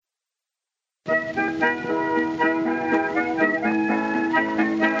Hello,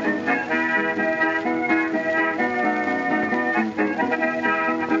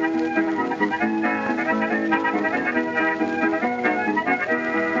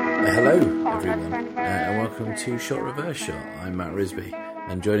 everyone, and welcome to Shot Reverse Shot. I'm Matt Risby,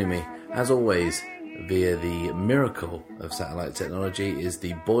 and joining me, as always, via the miracle of satellite technology, is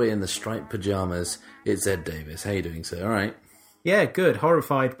the boy in the striped pajamas. It's Ed Davis. How you doing, sir? All right? Yeah, good.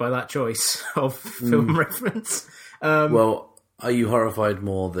 Horrified by that choice of film reference. Well, are you horrified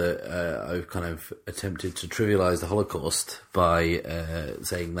more that I've kind of attempted to trivialise the Holocaust by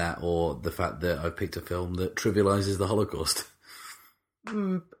saying that, or the fact that I've picked a film that trivialises the Holocaust?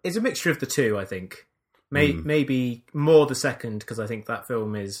 It's a mixture of the two, I think. Maybe more the second, because I think that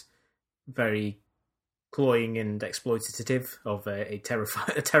film is very cloying and exploitative of a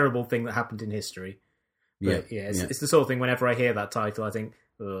terrible thing that happened in history. But it's the sort of thing, whenever I hear that title, I think,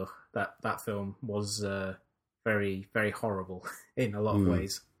 ugh, that film was very, very horrible in a lot of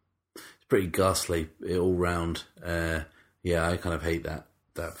ways. It's pretty ghastly all round. I kind of hate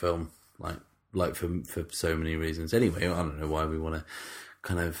that film, like for so many reasons. Anyway, I don't know why we want to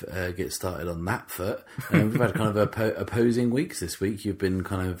kind of get started on that foot. We've had kind of opposing weeks this week. You've been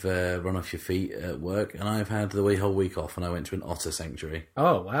kind of run off your feet at work, and I've had the whole week off, and I went to an otter sanctuary.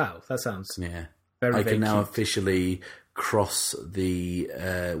 Oh, wow. That sounds I can now officially cross the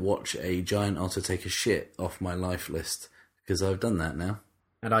watch a giant otter take a shit off my life list, because I've done that now.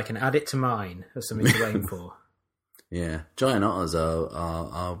 And I can add it to mine as something to aim for. Yeah, giant otters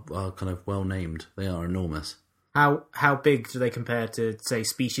are kind of well named. They are enormous. How big do they compare to, say,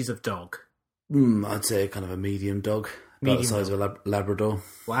 species of dog? I'd say kind of a medium dog, about the size of a Labrador.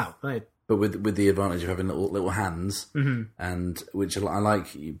 Wow. Right. But with the advantage of having little hands, and which I like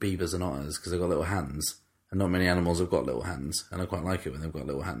beavers and otters because they've got little hands, and not many animals have got little hands, and I quite like it when they've got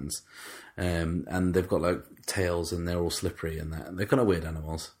little hands. And they've got like tails, and they're all slippery, and that they're kind of weird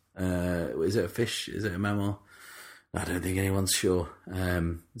animals. Is it a fish? Is it a mammal? I don't think anyone's sure.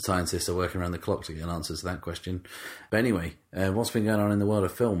 Scientists are working around the clock to get answers to that question. But anyway, what's been going on in the world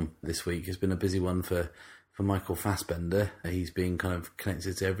of film this week has been a busy one for Michael Fassbender. He's been kind of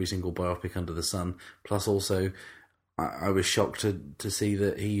connected to every single biopic under the sun. Plus also, I was shocked to see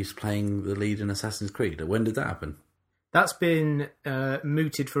that he's playing the lead in Assassin's Creed. When did that happen? That's been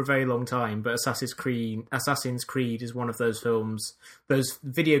mooted for a very long time, but Assassin's Creed is one of those films, those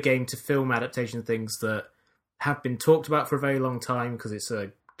video game to film adaptation things that have been talked about for a very long time, because it's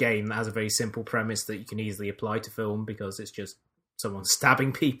a game that has a very simple premise that you can easily apply to film, because it's just someone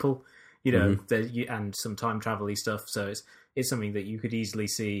stabbing people, and some time travel-y stuff. So it's something that you could easily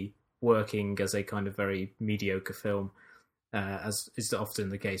see working as a kind of very mediocre film, as is often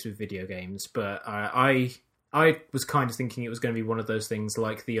the case with video games. But I was kind of thinking it was going to be one of those things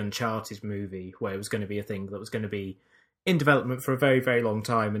like the Uncharted movie, where it was going to be a thing that was going to be in development for a very, very long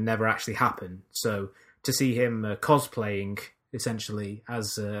time and never actually happen. So to see him cosplaying essentially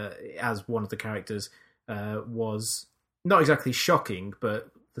as one of the characters was not exactly shocking,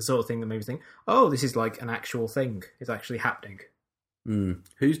 but the sort of thing that made me think, oh, this is like an actual thing. It's actually happening.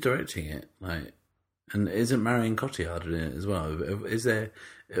 Who's directing it? And isn't Marion Cotillard in it as well?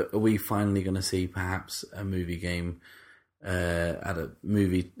 Are we finally going to see perhaps a movie game, game to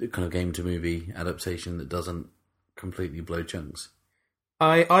movie adaptation that doesn't completely blow chunks?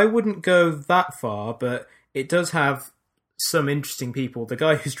 I wouldn't go that far, but it does have some interesting people. The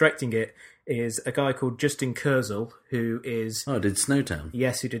guy who's directing it is a guy called Justin Kurzel, who is... Oh, did Snowtown?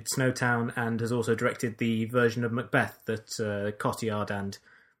 Yes, who did Snowtown, and has also directed the version of Macbeth that Cotillard and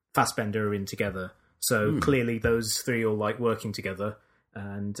Fassbender are in together. So clearly those three all like working together,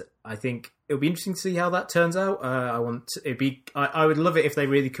 and I think it'll be interesting to see how that turns out. I would love it if they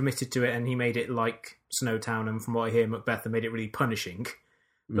really committed to it and he made it like Snowtown, and from what I hear, Macbeth, they made it really punishing.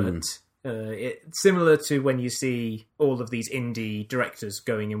 But it's similar to when you see all of these indie directors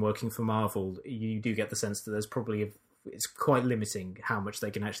going and working for Marvel, you do get the sense that it's quite limiting how much they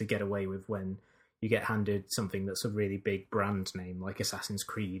can actually get away with when you get handed something that's a really big brand name like Assassin's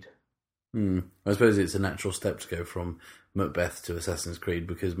Creed. I suppose it's a natural step to go from Macbeth to Assassin's Creed,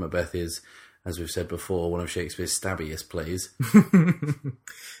 because Macbeth is, as we've said before, one of Shakespeare's stabbiest plays.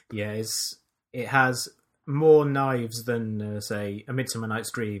 Yeah, it has more knives than, say, A Midsummer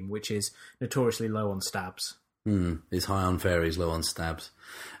Night's Dream, which is notoriously low on stabs. It's high on fairies, low on stabs.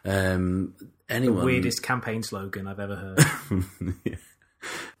 The weirdest campaign slogan I've ever heard. Yeah.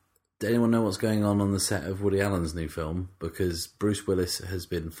 Does anyone know what's going on the set of Woody Allen's new film? Because Bruce Willis has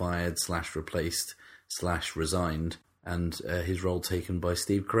been fired / replaced / resigned, and his role taken by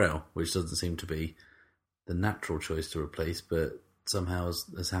Steve Carell, which doesn't seem to be the natural choice to replace, but somehow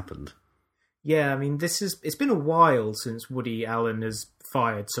has happened. Yeah, I mean, it's been a while since Woody Allen has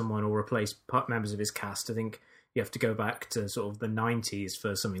fired someone or replaced members of his cast. I think you have to go back to sort of the 90s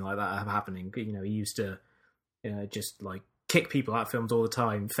for something like that happening. You know, he used to just like kick people out of films all the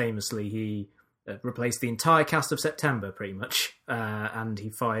time. Famously, he replaced the entire cast of September pretty much, and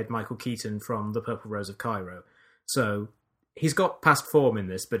he fired Michael Keaton from The Purple Rose of Cairo. So he's got past form in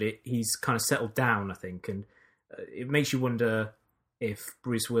this, but he's kind of settled down, I think, and it makes you wonder if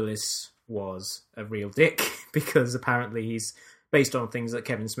Bruce Willis was a real dick, because apparently he's, based on things that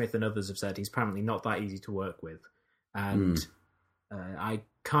Kevin Smith and others have said, he's apparently not that easy to work with. And I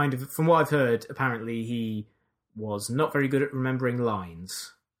kind of, from what I've heard, apparently he was not very good at remembering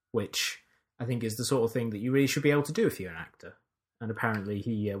lines, which I think is the sort of thing that you really should be able to do if you're an actor. And apparently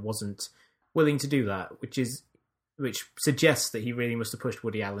he wasn't willing to do that, which suggests that he really must have pushed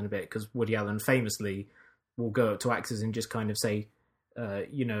Woody Allen a bit, because Woody Allen famously will go up to actors and just kind of say,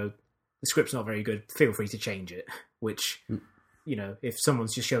 the script's not very good, feel free to change it. Which, if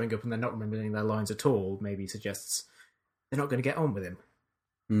someone's just showing up and they're not remembering their lines at all, maybe suggests they're not going to get on with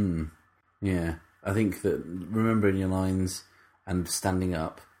him. Yeah. I think that remembering your lines and standing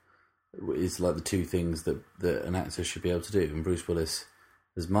up is like the two things that an actor should be able to do. And Bruce Willis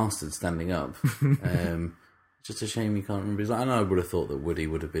has mastered standing up. Just a shame he can't remember his line. I know I would have thought that Woody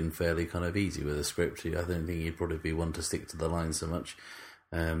would have been fairly kind of easy with a script. I don't think he'd probably be one to stick to the lines so much.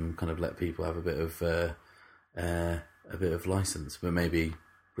 Kind of let people have a bit of license, but maybe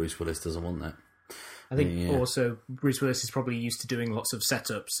Bruce Willis doesn't want that. I think also Bruce Willis is probably used to doing lots of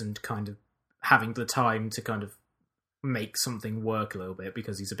setups and kind of having the time to kind of make something work a little bit,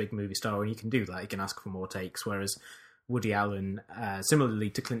 because he's a big movie star and he can do that. He can ask for more takes, whereas Woody Allen, similarly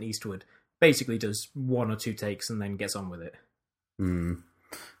to Clint Eastwood, basically does one or two takes and then gets on with it.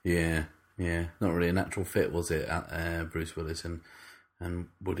 Yeah. Not really a natural fit, was it? Bruce Willis and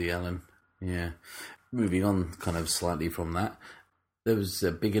Woody Allen. Yeah. Moving on kind of slightly from that, there was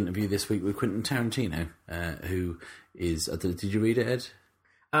a big interview this week with Quentin Tarantino, who is... Did you read it, Ed?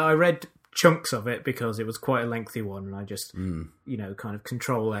 I read chunks of it because it was quite a lengthy one, and I just, kind of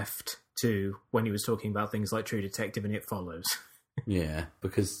Control-F to when he was talking about things like True Detective and It Follows. Yeah,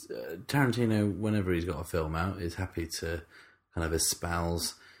 because Tarantino, whenever he's got a film out, is happy to kind of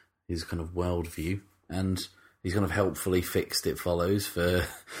espouse his kind of worldview, and he's kind of helpfully fixed It Follows for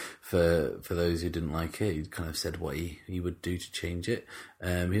those who didn't like it. He kind of said what he would do to change it.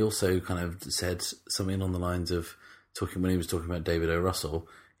 He also kind of said something along the lines of when he was talking about David O. Russell.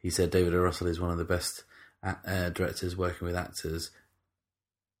 He said David O. Russell is one of the best directors working with actors,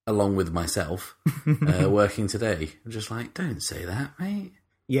 along with myself, working today. I'm just like, don't say that, mate.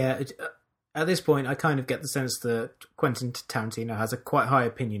 Yeah, at this point, I kind of get the sense that Quentin Tarantino has a quite high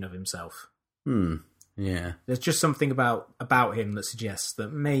opinion of himself. Yeah. There's just something about him that suggests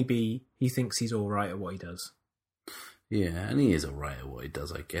that maybe he thinks he's all right at what he does. Yeah, and he is all right at what he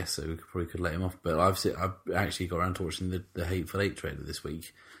does, I guess, so we probably could let him off. But I've actually got around to watching the Hateful Eight trailer this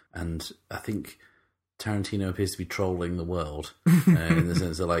week, and I think Tarantino appears to be trolling the world in the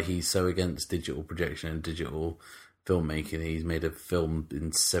sense that like he's so against digital projection and digital filmmaking. He's made a film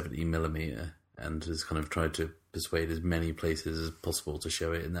in 70mm and has kind of tried to persuade as many places as possible to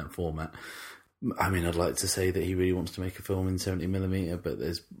show it in that format. I mean, I'd like to say that he really wants to make a film in 70mm, but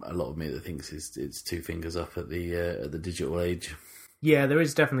there's a lot of me that thinks it's two fingers up at the digital age. Yeah, there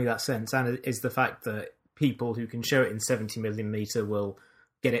is definitely that sense, and it is the fact that people who can show it in 70mm will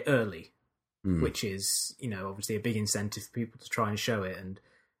get it early, which is, obviously a big incentive for people to try and show it, and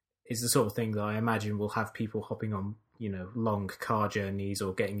is the sort of thing that I imagine will have people hopping on, long car journeys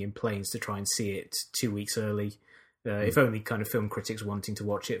or getting in planes to try and see it 2 weeks early. If only kind of film critics wanting to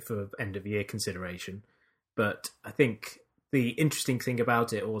watch it for end-of-year consideration. But I think the interesting thing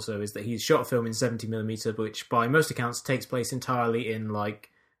about it also is that he's shot a film in 70mm, which by most accounts takes place entirely in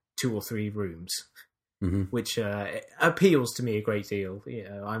like 2 or 3 rooms, which appeals to me a great deal.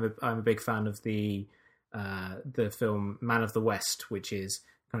 I'm a big fan of the film Man of the West, which is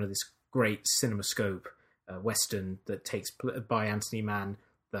kind of this great CinemaScope western that takes by Anthony Mann,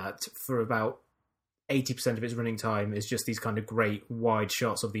 that for about 80% of its running time is just these kind of great wide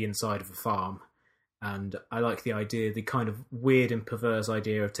shots of the inside of a farm. And I like the kind of weird and perverse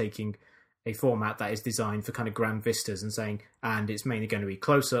idea of taking a format that is designed for kind of grand vistas and saying, and it's mainly going to be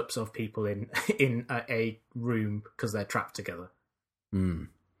close-ups of people in a room because they're trapped together. And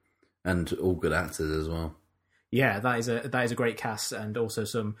all good actors as well. Yeah, that is a great cast, and also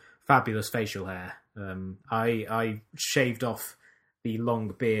some fabulous facial hair. I shaved off the long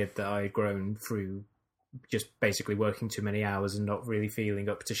beard that I had grown through just basically working too many hours and not really feeling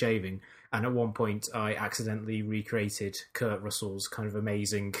up to shaving. And at one point, I accidentally recreated Kurt Russell's kind of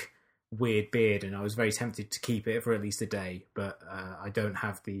amazing weird beard, and I was very tempted to keep it for at least a day, but I don't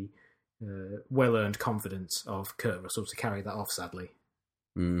have the well-earned confidence of Kurt Russell to carry that off, sadly.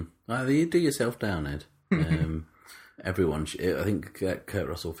 You do yourself down, Ed. Everyone, I think Kurt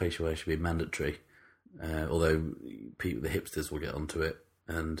Russell facial hair should be mandatory, although the hipsters will get onto it,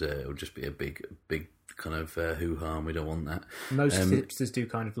 and it'll just be a big kind of hoo-ha, and we don't want that. Most hipsters do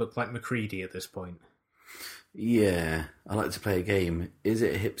kind of look like McCready at this point. Yeah, I like to play a game. Is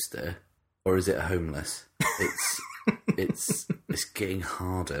it a hipster or is it a homeless? It's getting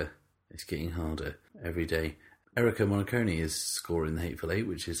harder. It's getting harder every day. Erica Morricone is scoring The Hateful Eight,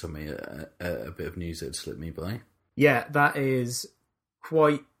 which is something a bit of news that slipped me by. Yeah, that is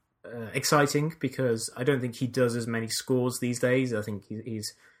quite exciting because I don't think he does as many scores these days. I think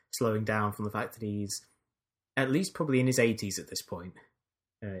he's slowing down from the fact that he's at least probably in his 80s at this point,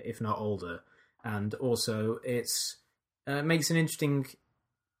 if not older. And also, it's makes an interesting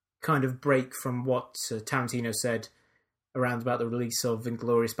kind of break from what Tarantino said around about the release of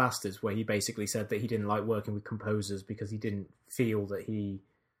Inglourious Basterds, where he basically said that he didn't like working with composers because he didn't feel that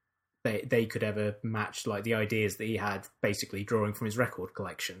they could ever match like the ideas that he had, basically drawing from his record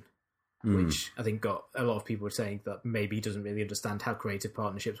collection, which I think got a lot of people saying that maybe he doesn't really understand how creative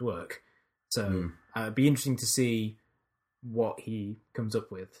partnerships work. So it'd be interesting to see what he comes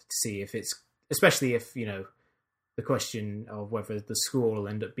up with, to see if it's, especially if, you know, the question of whether the score will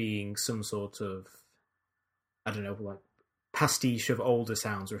end up being some sort of, I don't know, like pastiche of older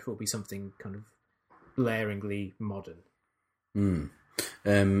sounds, or if it will be something kind of blaringly modern.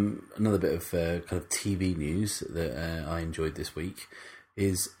 Another bit of kind of TV news that I enjoyed this week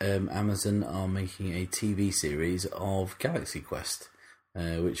is Amazon are making a TV series of Galaxy Quest,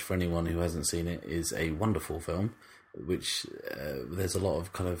 which for anyone who hasn't seen it is a wonderful film, which there's a lot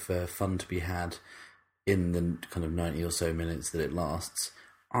of kind of fun to be had in the kind of 90 or so minutes that it lasts.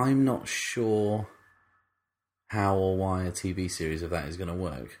 I'm not sure how or why a TV series of that is going to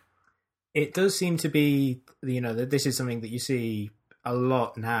work. It does seem to be, you know, that this is something that you see a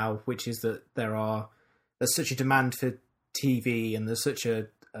lot now, which is that there's such a demand for TV, and there's such a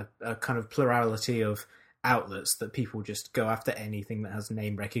kind of plurality of outlets that people just go after anything that has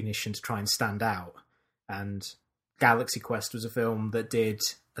name recognition to try and stand out. And Galaxy Quest was a film that did,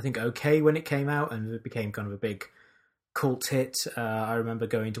 I think, okay when it came out, and it became kind of a big cult hit. I remember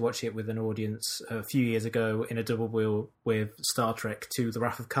going to watch it with an audience a few years ago in a double bill with Star Trek II: The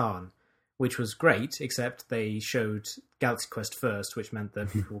Wrath of Khan, which was great, except they showed Galaxy Quest first, which meant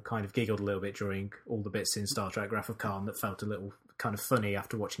that people kind of giggled a little bit during all the bits in Star Trek: Wrath of Khan that felt a little kind of funny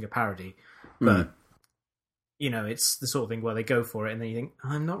after watching a parody. But, you know, it's the sort of thing where they go for it, and then you think,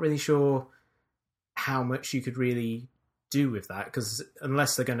 I'm not really sure how much you could really do with that, because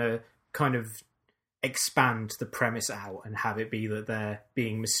unless they're going to kind of expand the premise out and have it be that they're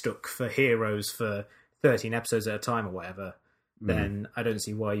being mistook for heroes for 13 episodes at a time or whatever, then I don't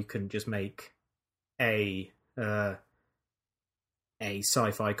see why you couldn't just make a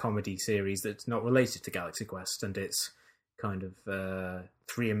sci-fi comedy series that's not related to Galaxy Quest, and it's kind of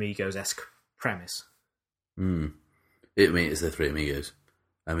Three Amigos-esque premise. It's the Three Amigos.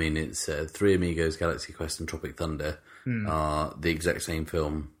 I mean, it's Three Amigos, Galaxy Quest, and Tropic Thunder are the exact same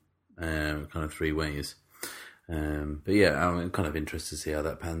film, kind of three ways. But yeah, I'm kind of interested to see how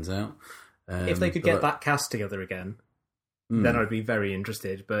that pans out. If they could get that cast together again, then I'd be very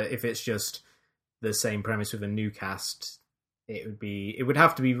interested. But if it's just the same premise with a new cast, it would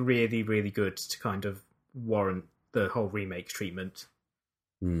have to be really, really good to kind of warrant the whole remake treatment.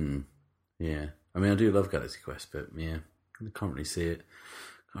 Yeah. I mean, I do love Galaxy Quest, but yeah, I can't really see it.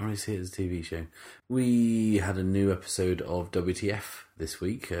 Can't really see it as a TV show. We had a new episode of WTF this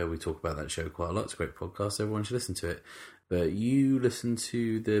week. We talk about that show quite a lot. It's a great podcast. Everyone should listen to it. But you listened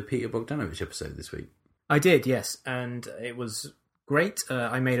to the Peter Bogdanovich episode this week. I did, yes. And it was great.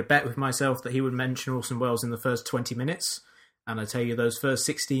 I made a bet with myself that he would mention Orson Welles in the first 20 minutes. And I tell you, those first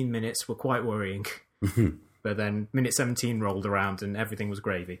 16 minutes were quite worrying. But then minute 17 rolled around and everything was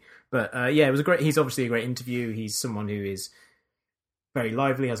gravy. But yeah, it was he's obviously a great interview. He's someone who is very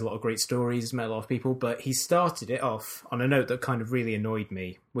lively, has a lot of great stories, met a lot of people, but he started it off on a note that kind of really annoyed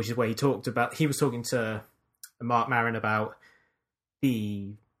me, which is where he was talking to Mark Maron about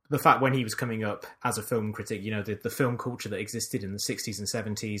the fact when he was coming up as a film critic, you know, the film culture that existed in the 60s and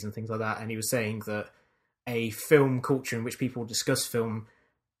 70s and things like that, and he was saying that a film culture in which people discuss film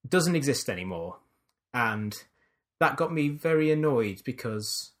doesn't exist anymore. And that got me very annoyed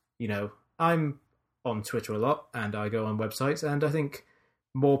because, you know, I'm on Twitter a lot and I go on websites, and I think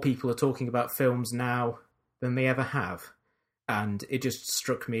more people are talking about films now than they ever have. And it just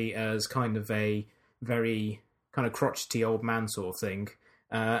struck me as kind of a very kind of crotchety old man sort of thing.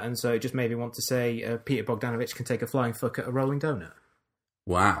 And so it just made me want to say Peter Bogdanovich can take a flying fuck at a rolling donut.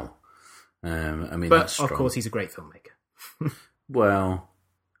 Wow. I mean, But, that's strong. of course, he's a great filmmaker. Well,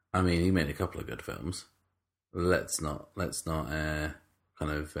 I mean, he made a couple of good films. Let's not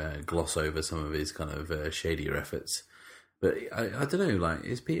gloss over some of his kind of shadier efforts. But I don't know, like,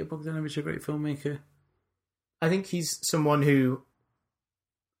 is Peter Bogdanovich a great filmmaker? I think he's someone who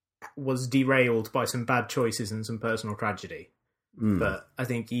was derailed by some bad choices and some personal tragedy. But I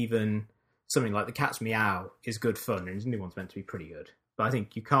think even something like The Cat's Meow is good fun, and his new one's meant to be pretty good. But I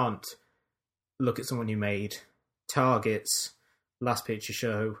think you can't look at someone who made Targets, Last Picture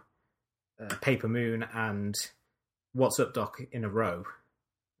Show, Paper Moon, and What's Up Doc in a row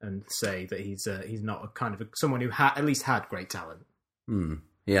and say that he's not a kind of someone who at least had great talent.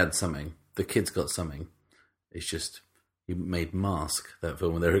 He had something. The kid's got something. It's just he made Mask, that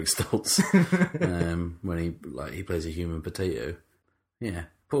film with Eric Stoltz, when he plays a human potato. Yeah,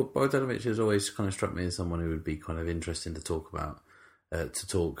 Bogdanovich has always kind of struck me as someone who would be kind of interesting to talk about,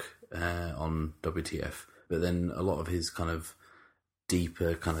 on WTF. But then a lot of his kind of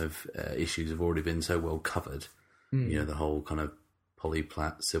deeper kind of issues have already been so well covered. You know, the whole kind of Polly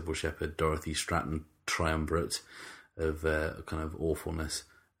Platt, Sybil Shepherd, Dorothy Stratton triumvirate of kind of awfulness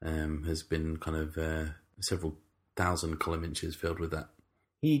has been kind of several thousand column inches filled with that.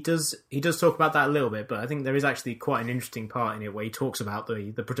 He does talk about that a little bit, but I think there is actually quite an interesting part in it where he talks about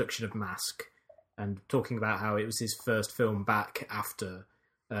the production of Mask and talking about how it was his first film back after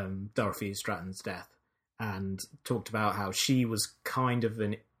Dorothy Stratton's death, and talked about how she was kind of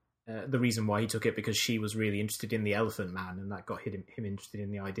the reason why he took it, because she was really interested in the Elephant Man, and that got him interested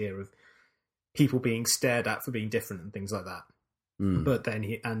in the idea of people being stared at for being different and things like that. But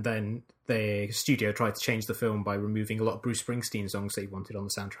then the studio tried to change the film by removing a lot of Bruce Springsteen songs that he wanted on the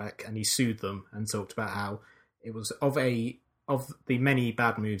soundtrack, and he sued them and talked about how it was of the many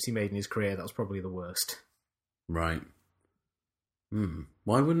bad moves he made in his career, that was probably the worst. Right.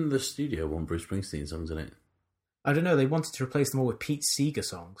 Why wouldn't the studio want Bruce Springsteen songs in it? I don't know, they wanted to replace them all with Pete Seeger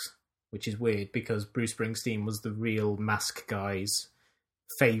songs, which is weird because Bruce Springsteen was the real Mask guy's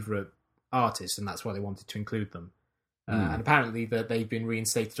favourite artist, and that's why they wanted to include them. And apparently that they've been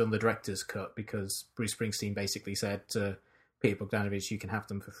reinstated on the director's cut because Bruce Springsteen basically said to Peter Bogdanovich, you can have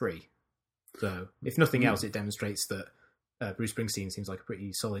them for free. So, if nothing else, it demonstrates that Bruce Springsteen seems like a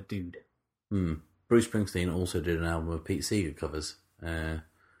pretty solid dude. Bruce Springsteen also did an album of Pete Seeger covers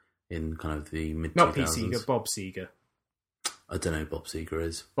in kind of the mid-2000s. Not Pete Seeger, Bob Seeger. I don't know who Bob Seeger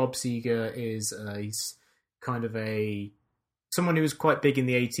is. Bob Seeger is he's kind of someone who was quite big in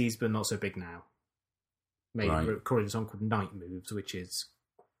the 80s, but not so big now. Recorded a song called Night Moves, which is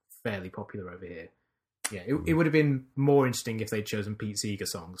fairly popular over here. Yeah, it would have been more interesting if they'd chosen Pete Seeger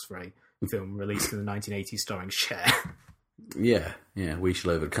songs for a film released in the 1980s starring Cher. Yeah, We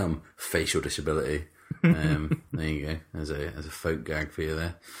Shall Overcome Facial Disability. There you go, as a folk gag for you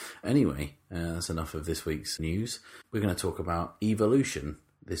there. Anyway, that's enough of this week's news. We're going to talk about Evolution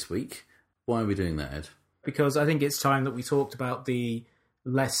this week. Why are we doing that, Ed? Because I think it's time that we talked about the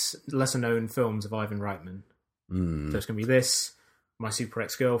lesser known films of Ivan Reitman. So it's going to be this, My Super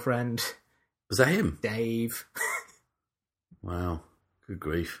Ex-Girlfriend. Was that him? Dave. Wow, good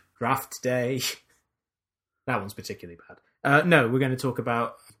grief. Draft Day. That one's particularly bad. No, we're going to talk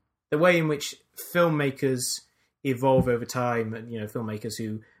about the way in which filmmakers evolve over time, and filmmakers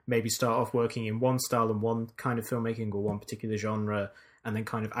who maybe start off working in one style and one kind of filmmaking or one particular genre, and then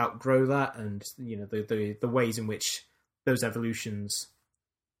kind of outgrow that, and the ways in which those evolutions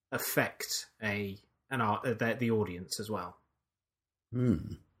affect the audience as well.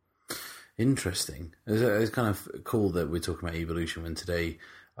 Interesting. It's kind of cool that we're talking about evolution when today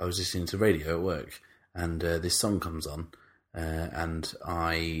I was listening to radio at work and this song comes on and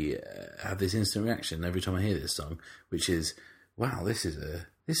I have this instant reaction every time I hear this song, which is, wow, this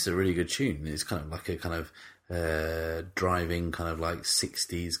is a really good tune. It's kind of like a kind of driving kind of like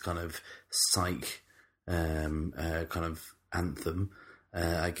 60s kind of psych kind of anthem,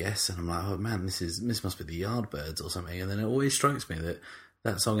 I guess. And I'm like, oh man, this must be the Yardbirds or something. And then it always strikes me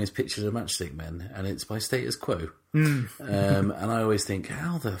that song is Pictures of Matchstick Men, and it's by Status Quo. And I always think,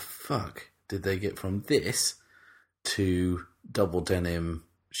 how the fuck did they get from this to double denim,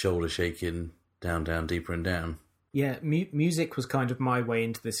 shoulder shaking, down, deeper and down? Yeah, music was kind of my way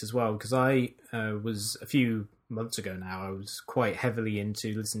into this as well, because I was, a few months ago now, I was quite heavily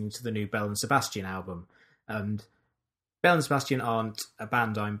into listening to the new Belle and Sebastian album. And Belle and Sebastian aren't a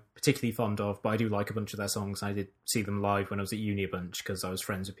band I'm particularly fond of, but I do like a bunch of their songs. I did see them live when I was at uni a bunch, because I was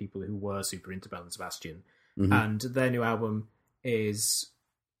friends with people who were super into Belle and Sebastian. And their new album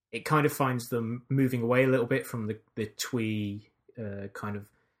it kind of finds them moving away a little bit from the twee kind of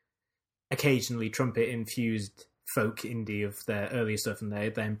occasionally trumpet-infused folk indie of their earlier stuff, and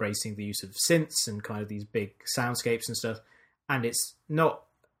they're embracing the use of synths and kind of these big soundscapes and stuff. And it's not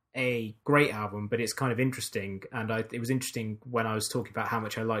a great album, but it's kind of interesting. And it was interesting when I was talking about how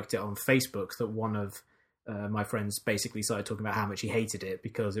much I liked it on Facebook that one of my friends basically started talking about how much he hated it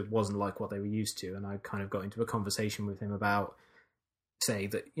because it wasn't like what they were used to. And I kind of got into a conversation with him about, say,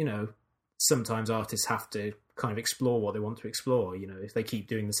 that, you know, sometimes artists have to kind of explore what they want to explore. You know, if they keep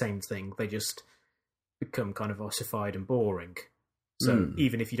doing the same thing, they just become kind of ossified and boring. So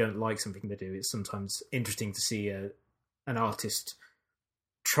even if you don't like something they do, it's sometimes interesting to see an artist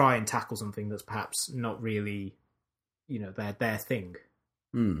try and tackle something that's perhaps not really, you know, their thing.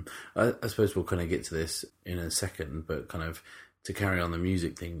 I suppose we'll kind of get to this in a second, but kind of to carry on the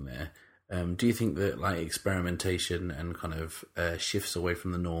music thing there, do you think that like experimentation and kind of shifts away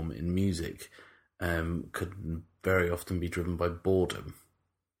from the norm in music could very often be driven by boredom?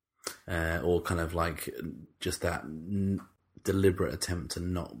 Or kind of like just that deliberate attempt to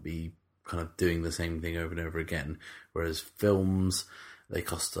not be kind of doing the same thing over and over again, whereas films, they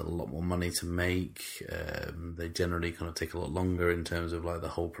cost a lot more money to make. They generally kind of take a lot longer in terms of like the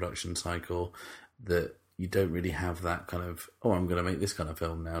whole production cycle, that you don't really have that kind of, oh, I'm going to make this kind of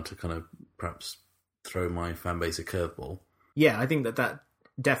film now to kind of perhaps throw my fan base a curveball. Yeah, I think that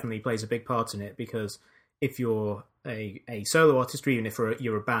definitely plays a big part in it, because if you're a solo artist, or even if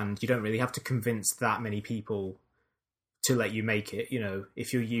you're a band, you don't really have to convince that many people to let you make it. You know,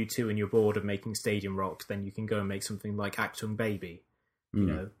 if you're U2 and you're bored of making stadium rock, then you can go and make something like Achtung Baby. You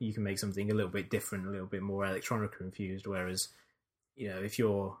know, you can make something a little bit different, a little bit more electronica infused. Whereas, you know, if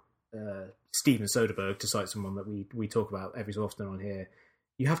you're Steven Soderbergh, to cite someone that we talk about every so often on here,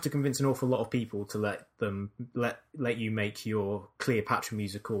 you have to convince an awful lot of people to let you make your Cleopatra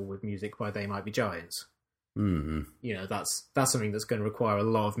musical with music by They Might Be Giants. You know, that's something that's going to require a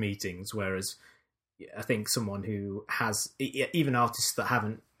lot of meetings. Whereas I think someone who has, even artists that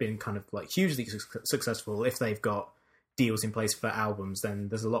haven't been kind of like hugely successful, if they've got deals in place for albums, then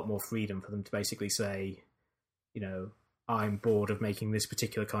there's a lot more freedom for them to basically say, you know, I'm bored of making this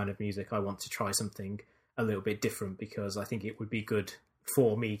particular kind of music. I want to try something a little bit different because I think it would be good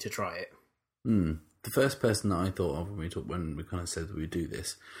for me to try it. The first person that I thought of when we kind of said that we do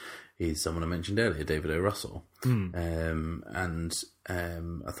this is someone I mentioned earlier, David O. Russell. And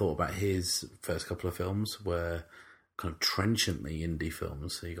I thought about his first couple of films were kind of trenchantly indie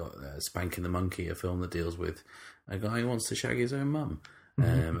films. So you got Spanking the Monkey, a film that deals with a guy who wants to shag his own mum.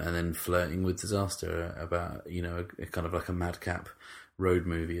 And then Flirting with Disaster, about, you know, a kind of like a madcap road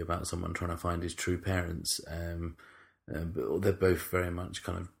movie about someone trying to find his true parents. But they're both very much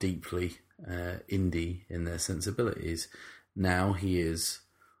kind of deeply indie in their sensibilities. Now he is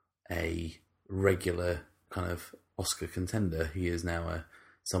a regular kind of Oscar contender. He is now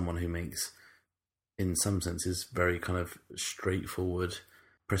someone who makes, in some senses, very kind of straightforward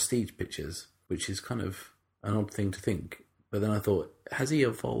prestige pictures, which is kind of an odd thing to think. But then I thought, has he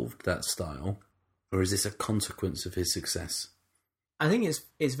evolved that style, or is this a consequence of his success? I think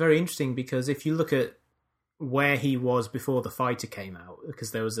it's very interesting, because if you look at where he was before The Fighter came out,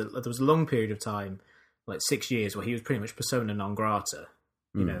 because there was a long period of time, like 6 years, where he was pretty much persona non grata.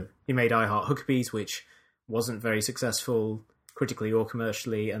 You know, he made I Heart Huckabees, which wasn't very successful critically or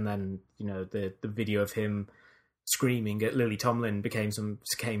commercially, and then, you know, the video of him screaming at Lily Tomlin became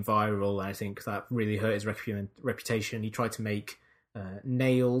viral, and I think that really hurt his reputation. He tried to make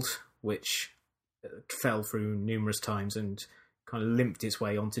Nailed, which fell through numerous times and kind of limped its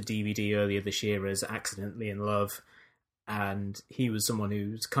way onto DVD earlier this year as Accidentally in Love. And he was someone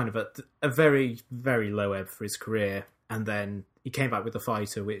who's kind of at a very, very low ebb for his career. And then he came back with The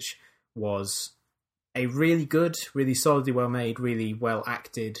Fighter, which was a really good, really solidly well made, really well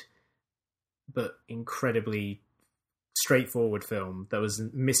acted, but incredibly straightforward film that was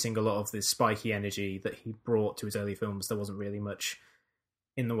missing a lot of this spiky energy that he brought to his early films. There wasn't really much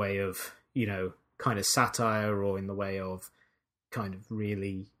in the way of, you know, kind of satire, or in the way of kind of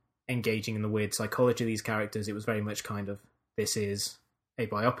really engaging in the weird psychology of these characters. It was very much kind of, this is a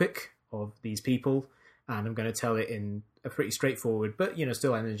biopic of these people, and I'm going to tell it in a pretty straightforward, but, you know,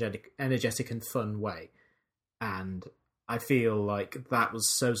 still energetic and fun way. And I feel like that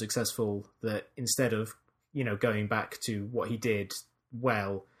was so successful that instead of, you know, going back to what he did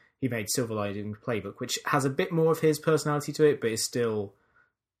well, he made Silver Lining Playbook, which has a bit more of his personality to it, but is still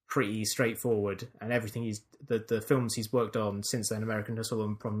pretty straightforward. And everything the films he's worked on since then, American Hustle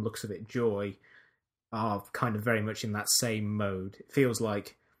and, from the looks of it, Joy, are kind of very much in that same mode. It feels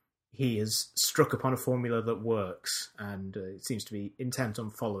like he has struck upon a formula that works, and it seems to be intent on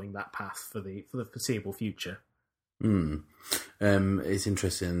following that path for the foreseeable future. It's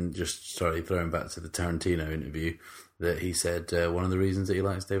interesting, just throwing back to the Tarantino interview, that he said one of the reasons that he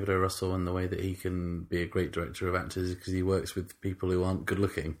likes David O. Russell and the way that he can be a great director of actors is because he works with people who aren't good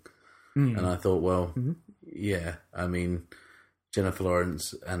looking. And I thought, well, yeah, I mean, Jennifer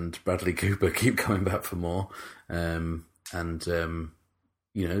Lawrence and Bradley Cooper keep coming back for more, and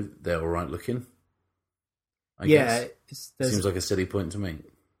you know, they're all right looking. I guess. Seems like a silly point to make.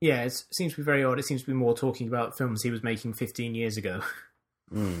 Yeah, it seems to be very odd. It seems to be more talking about films he was making 15 years ago.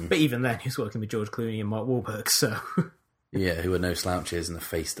 But even then, he was working with George Clooney and Mark Wahlberg, so... Yeah, who are no slouches in the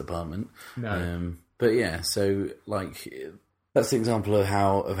face department. No. But yeah, so, like, that's an example of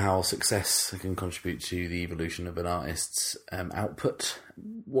how success can contribute to the evolution of an artist's output.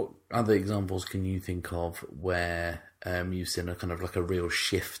 What other examples can you think of where you've seen a kind of like a real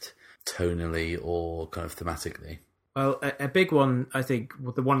shift tonally or kind of thematically? Well, a big one, I think,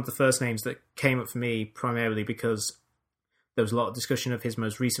 one of the first names that came up for me primarily because there was a lot of discussion of his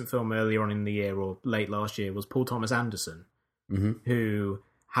most recent film earlier on in the year or late last year was Paul Thomas Anderson, who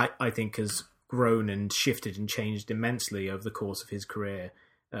I think has grown and shifted and changed immensely over the course of his career.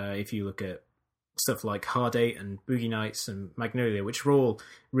 If you look at stuff like Hard Eight and Boogie Nights and Magnolia, which are all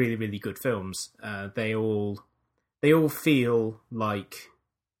really, really good films, they all feel like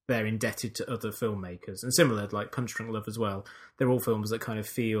they're indebted to other filmmakers. And similar, like Punch Drunk Love as well, they're all films that kind of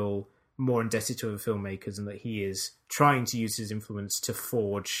feel more indebted to other filmmakers and that he is trying to use his influence to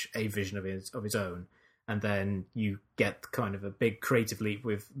forge a vision of his own. And then you get kind of a big creative leap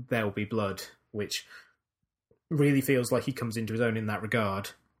with There'll Be Blood, which really feels like he comes into his own in that regard.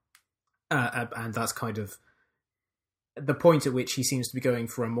 And that's kind of the point at which he seems to be going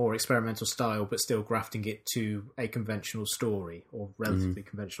for a more experimental style, but still grafting it to a conventional story, or relatively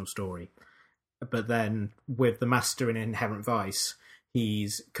conventional story. But then with The Master and Inherent Vice,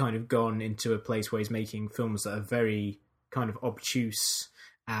 he's kind of gone into a place where he's making films that are very kind of obtuse,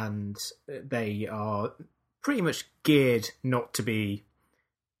 and they are pretty much geared not to be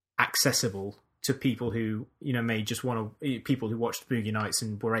accessible to people who, you know, may just want to, people who watched Boogie Nights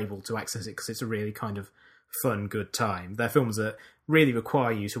and were able to access it because it's a really kind of fun, good time. They're films that really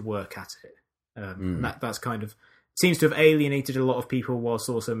require you to work at it. That's kind of seems to have alienated a lot of people, whilst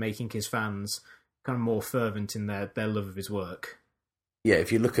also making his fans kind of more fervent in their love of his work. Yeah,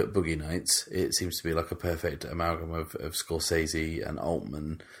 if you look at Boogie Nights, it seems to be like a perfect amalgam of Scorsese and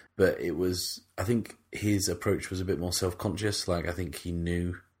Altman. But it was, I think his approach was a bit more self-conscious. Like, I think he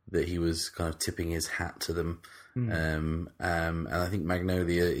knew that he was kind of tipping his hat to them. And I think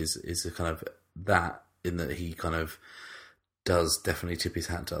Magnolia is a kind of that, in that he kind of does definitely tip his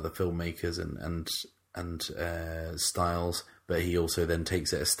hat to other filmmakers and styles, but he also then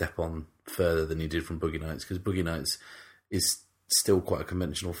takes it a step on further than he did from Boogie Nights, because Boogie Nights is still quite a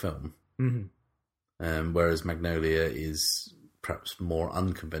conventional film, whereas Magnolia is perhaps more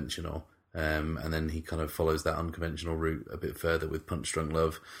unconventional, and then he kind of follows that unconventional route a bit further with Punch Drunk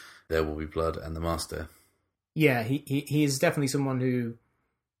Love, There Will Be Blood, and The Master. Yeah, he is definitely someone who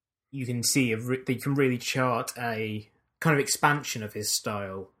you can see that you can really chart a kind of expansion of his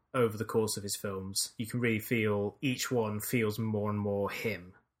style over the course of his films. You can really feel each one feels more and more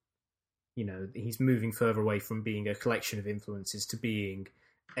him. You know, he's moving further away from being a collection of influences to being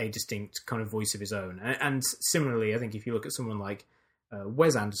a distinct kind of voice of his own. And similarly, I think if you look at someone like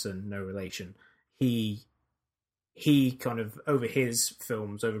Wes Anderson, no relation, he kind of, over his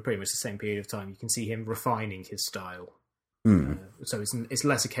films, over pretty much the same period of time, you can see him refining his style. So it's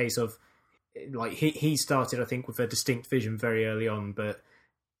less a case of, like, he started, I think, with a distinct vision very early on, but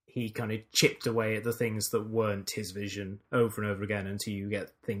he kind of chipped away at the things that weren't his vision over and over again until you get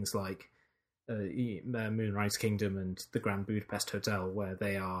things like Moonrise Kingdom and The Grand Budapest Hotel, where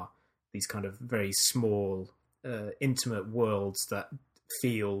they are these kind of very small, intimate worlds that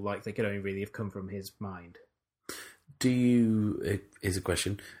feel like they could only really have come from his mind. Here's a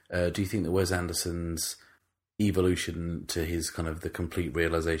question, do you think that Wes Anderson's evolution to his kind of the complete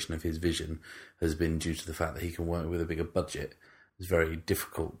realization of his vision has been due to the fact that he can work with a bigger budget? It's very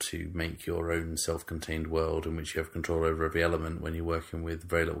difficult to make your own self-contained world in which you have control over every element when you're working with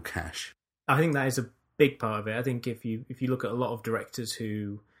very little cash. I think that is a big part of it. I think if you look at a lot of directors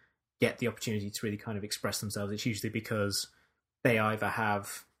who get the opportunity to really kind of express themselves, it's usually because they either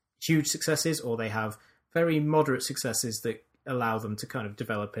have huge successes or they have very moderate successes that allow them to kind of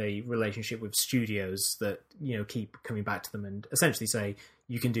develop a relationship with studios that, you know, keep coming back to them and essentially say,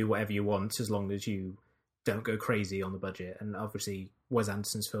 you can do whatever you want as long as you don't go crazy on the budget. And obviously Wes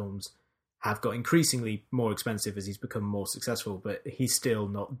Anderson's films have got increasingly more expensive as he's become more successful, but he's still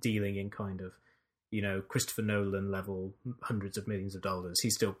not dealing in kind of Christopher Nolan level hundreds of millions of dollars.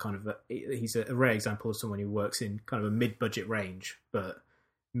 He's still kind of he's a rare example of someone who works in kind of a mid-budget range, but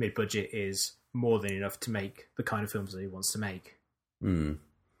mid-budget is more than enough to make the kind of films that he wants to make. Can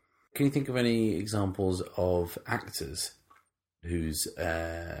you think of any examples of actors whose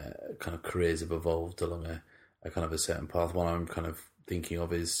kind of careers have evolved along a kind of a certain path? One I'm kind of thinking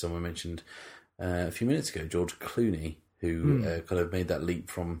of is someone mentioned a few minutes ago, George Clooney, who kind of made that leap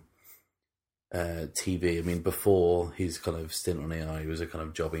from TV. I mean, before his kind of stint on AI, he was a kind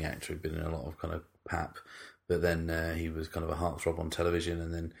of jobbing actor, he'd been in a lot of kind of pap, but then he was kind of a heartthrob on television,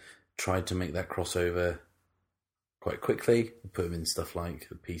 and then tried to make that crossover quite quickly, put him in stuff like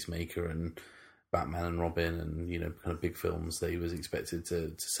The Peacemaker and Batman and Robin, and kind of big films that he was expected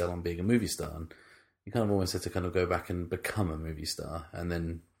to sell on being a movie star. And he kind of almost had to kind of go back and become a movie star, and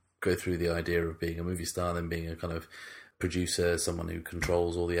then go through the idea of being a movie star, then being a kind of producer, someone who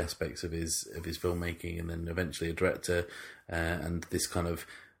controls all the aspects of his filmmaking, and then eventually a director, and this kind of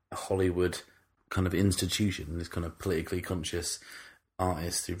Hollywood kind of institution, this kind of politically conscious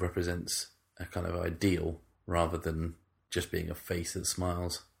artist who represents a kind of ideal rather than just being a face that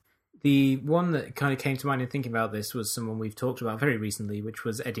smiles. The one that kind of came to mind in thinking about this was someone we've talked about very recently, which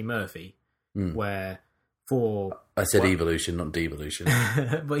was Eddie Murphy, where I said evolution, not devolution.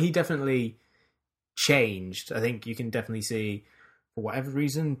 But he definitely changed. I think you can definitely see, for whatever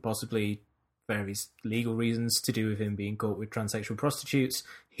reason, possibly various legal reasons to do with him being caught with transsexual prostitutes,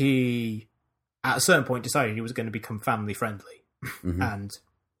 he, at a certain point, decided he was going to become family friendly. And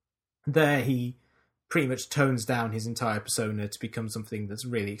there he pretty much tones down his entire persona to become something that's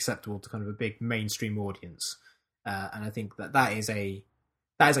really acceptable to kind of a big mainstream audience. And I think that is a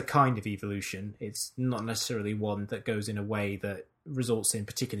kind of evolution. It's not necessarily one that goes in a way that results in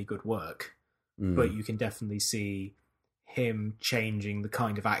particularly good work, but you can definitely see him changing the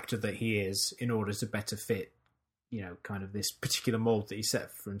kind of actor that he is in order to better fit, kind of this particular mold that he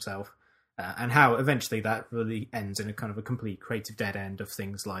set for himself, and how eventually that really ends in a kind of a complete creative dead end of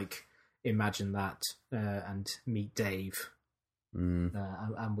things like Imagine That and Meet Dave,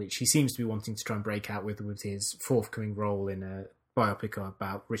 and which he seems to be wanting to try and break out with his forthcoming role in a biopic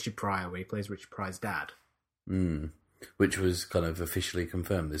about Richard Pryor, where he plays Richard Pryor's dad. Which was kind of officially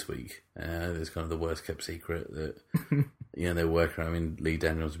confirmed this week. It's kind of the worst kept secret that they're working around. I mean, Lee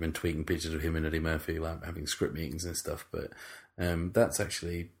Daniels has been tweeting pictures of him and Eddie Murphy like having script meetings and stuff, but that's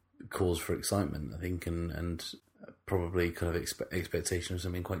actually cause for excitement, I think, and probably kind of expectation of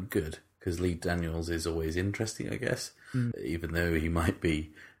something quite good, because Lee Daniels is always interesting, I guess, even though he might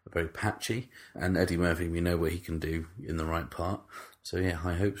be very patchy, and Eddie Murphy, we know what he can do in the right part. So yeah,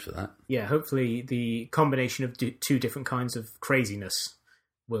 high hopes for that. Yeah, hopefully the combination of two different kinds of craziness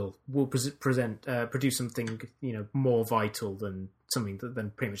will produce something more vital than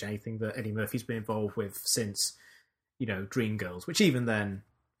pretty much anything that Eddie Murphy's been involved with since Dreamgirls, which even then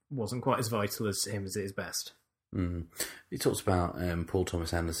wasn't quite as vital as him as it is best. He talks about Paul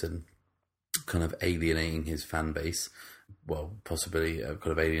Thomas Anderson kind of alienating his fan base. Well, possibly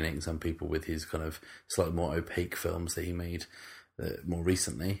kind of alienating some people with his kind of slightly more opaque films that he made more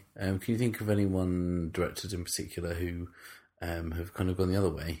recently. Can you think of anyone, directors in particular, who have kind of gone the other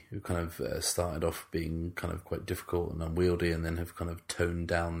way, who kind of started off being kind of quite difficult and unwieldy, and then have kind of toned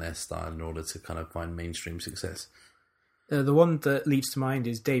down their style in order to kind of find mainstream success? The one that leaps to mind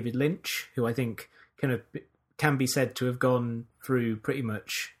is David Lynch, who I think can be said to have gone through pretty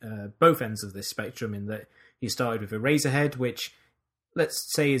much both ends of this spectrum, in that he started with Eraserhead, which,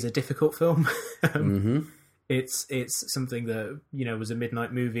 let's say, is a difficult film. It's something that was a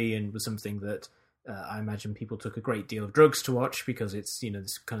midnight movie, and was something that I imagine people took a great deal of drugs to watch, because it's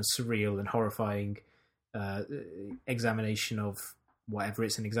this kind of surreal and horrifying examination of whatever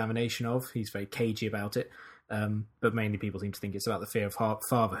it's an examination of. He's very cagey about it. But mainly people seem to think it's about the fear of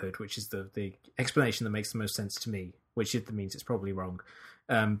fatherhood, which is the explanation that makes the most sense to me, which means it's probably wrong.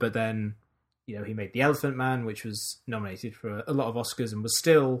 But then, he made The Elephant Man, which was nominated for a lot of Oscars, and was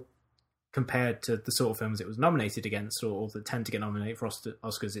still, compared to the sort of films it was nominated against, or that tend to get nominated for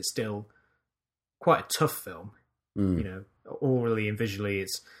Oscars, it's still quite a tough film. Orally and visually,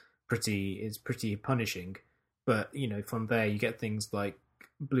 it's pretty punishing. But from there you get things like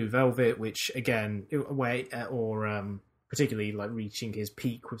Blue Velvet, which again, particularly like reaching his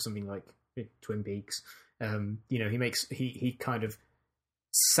peak with something like Twin Peaks. He kind of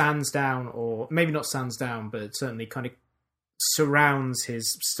sands down, or maybe not sands down, but certainly kind of surrounds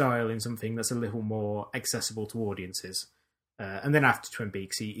his style in something that's a little more accessible to audiences. And then after Twin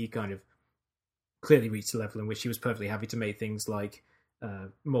Peaks, he kind of clearly reached a level in which he was perfectly happy to make things like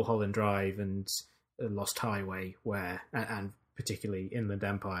Mulholland Drive and Lost Highway, and particularly Inland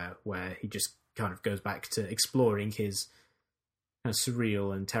Empire, where he just kind of goes back to exploring his kind of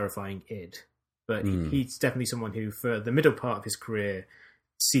surreal and terrifying id. But he's definitely someone who, for the middle part of his career,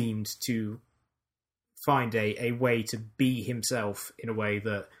 seemed to find a way to be himself in a way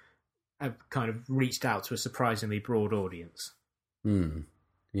that kind of reached out to a surprisingly broad audience.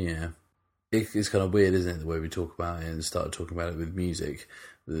 Yeah. It's kind of weird, isn't it, the way we talk about it and started talking about it with music.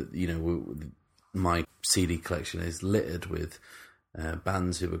 My CD collection is littered with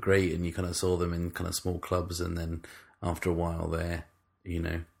bands who were great, and you kind of saw them in kind of small clubs, and then after a while they,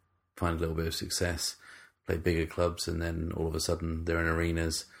 find a little bit of success, play bigger clubs, and then all of a sudden they're in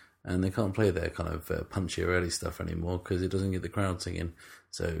arenas, and they can't play their kind of punchier early stuff anymore because it doesn't get the crowd singing.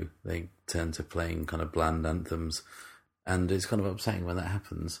 So they turn to playing kind of bland anthems, and it's kind of upsetting when that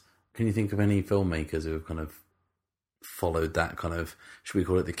happens. Can you think of any filmmakers who have kind of followed that kind of, should we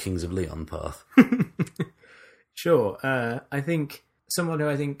call it the Kings of Leon path? Sure. I think someone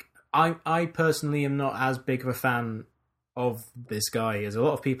who I personally am not as big of a fan of this guy as a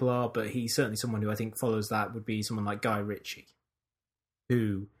lot of people are, but he's certainly someone who I think follows that would be someone like Guy Ritchie,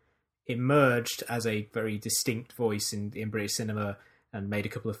 who emerged as a very distinct voice in British cinema and made a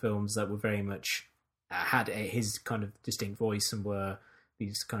couple of films that were very much had his kind of distinct voice and were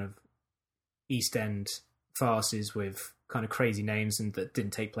these kind of East End farces with kind of crazy names and that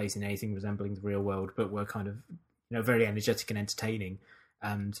didn't take place in anything resembling the real world, but were kind of, very energetic and entertaining.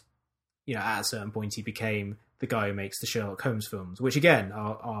 And, at a certain point he became the guy who makes the Sherlock Holmes films, which again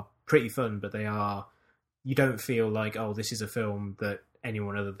are pretty fun, but you don't feel like, oh, this is a film that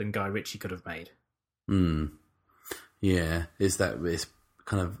anyone other than Guy Ritchie could have made. Yeah, it's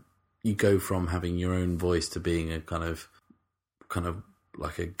kind of, you go from having your own voice to being a kind of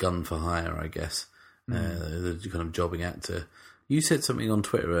like a gun for hire, I guess. The kind of jobbing actor. You said something on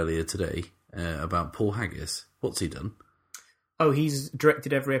Twitter earlier today about Paul Haggis. What's he done? Oh, he's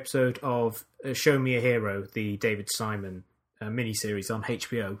directed every episode of Show Me a Hero, the David Simon miniseries on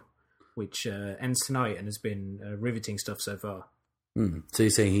HBO, which ends tonight and has been riveting stuff so far. So you're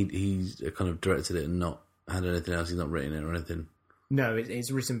saying he's kind of directed it and not had anything else? He's not written it or anything? No,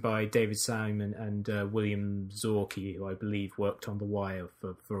 it's written by David Simon and William Zorke, who I believe worked on The Wire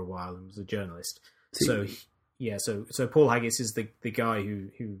for a while and was a journalist. So Paul Haggis is the guy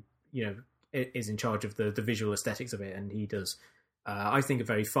who is in charge of the visual aesthetics of it, and he does, I think, a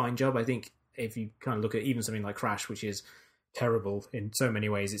very fine job. I think if you kind of look at even something like Crash, which is terrible in so many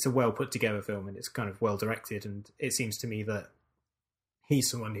ways, it's a well put together film and it's kind of well directed, and it seems to me that he's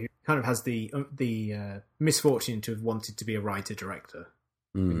someone who kind of has the misfortune to have wanted to be a writer-director.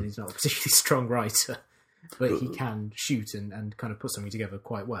 Because he's not a particularly strong writer, but he can shoot and kind of put something together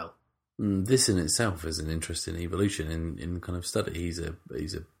quite well. This in itself is an interesting evolution in kind of study. He's a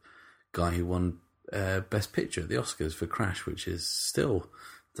guy who won Best Picture at the Oscars for Crash, which is still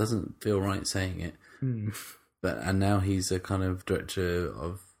doesn't feel right saying it. And now he's a kind of director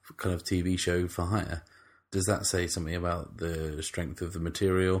of kind of TV show for hire. Does that say something about the strength of the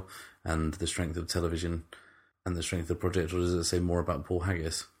material and the strength of television and the strength of the project, or does it say more about Paul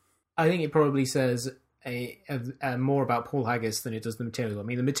Haggis? I think it probably says more about Paul Haggis than it does the material. I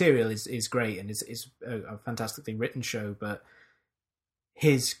mean, the material is great and is a fantastically written show, but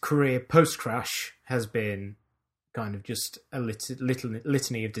his career post-Crash has been kind of just a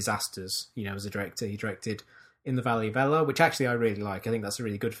litany of disasters. As a director, he directed In the Valley of Ella, which actually I really like. I think that's a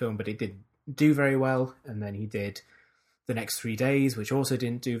really good film, but it didn't do very well. And then he did The Next 3 Days, which also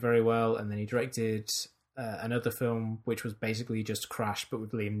didn't do very well. And then he directed another film, which was basically just Crash, but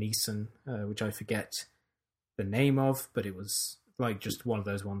with Liam Neeson, which I forget the name of, but it was like just one of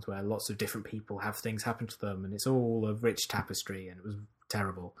those ones where lots of different people have things happen to them, and it's all a rich tapestry, and it was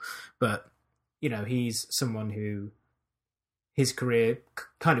terrible. But, he's someone who his career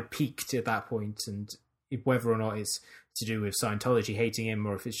kind of peaked at that point, and whether or not it's to do with Scientology hating him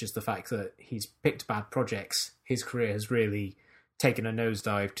or if it's just the fact that he's picked bad projects, his career has really taken a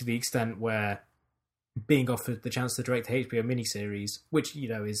nosedive to the extent where being offered the chance to direct the HBO miniseries, which,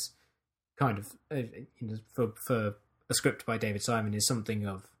 is kind of, for a script by David Simon, is something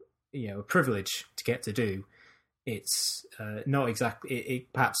of, a privilege to get to do. It's not exactly,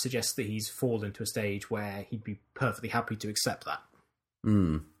 it perhaps suggests that he's fallen to a stage where he'd be perfectly happy to accept that.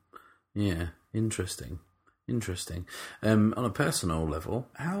 Yeah, interesting. On a personal level,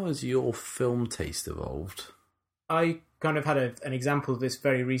 how has your film taste evolved? I kind of had an example of this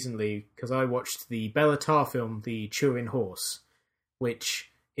very recently because I watched the Bela Tarr film, The Turin Horse, which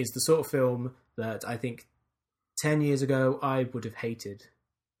is the sort of film that I think 10 years ago I would have hated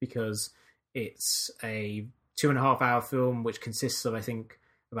because it's a 2.5 hour film which consists of, I think,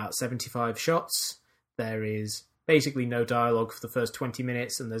 about 75 shots. There is basically no dialogue for the first 20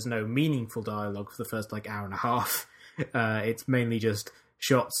 minutes, and there's no meaningful dialogue for the first hour and a half. It's mainly just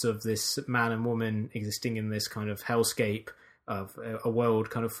shots of this man and woman existing in this kind of hellscape of a world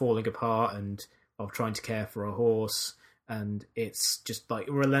kind of falling apart and of trying to care for a horse. And it's just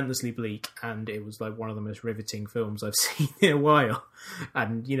relentlessly bleak, and it was one of the most riveting films I've seen in a while.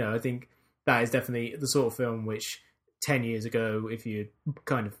 And, I think that is definitely the sort of film which 10 years ago, if you had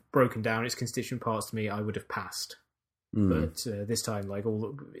kind of broken down its constituent parts to me, I would have passed. But this time,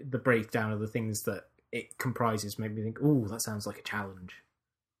 all the breakdown of the things that it comprises made me think, ooh, that sounds like a challenge.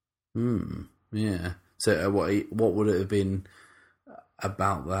 Yeah. So what would it have been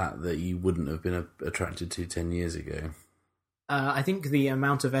about that you wouldn't have been attracted to 10 years ago? I think the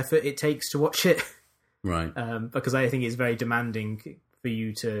amount of effort it takes to watch it. Right. Because I think it's very demanding for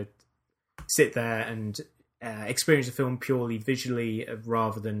you to sit there and experience a film purely visually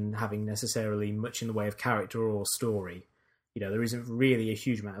rather than having necessarily much in the way of character or story. There isn't really a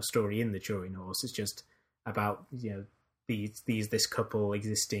huge amount of story in The Trojan Horse. It's just about, this couple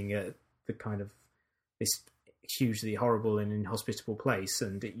existing at the kind of this hugely horrible and inhospitable place.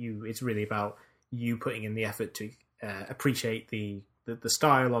 And it's really about you putting in the effort to appreciate the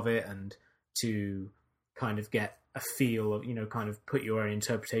style of it and to kind of get a feel of, kind of put your own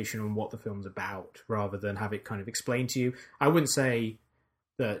interpretation on what the film's about rather than have it kind of explained to you. I wouldn't say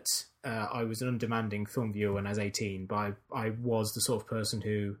that I was an undemanding film viewer when I was 18, but I was the sort of person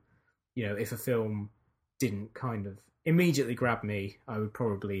who, if a film didn't kind of immediately grab me, I would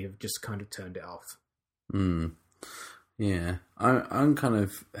probably have just kind of turned it off. Yeah. I'm kind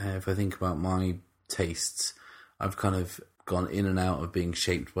of, if I think about my tastes, I've kind of gone in and out of being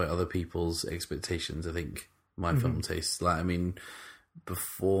shaped by other people's expectations, I think, my film tastes.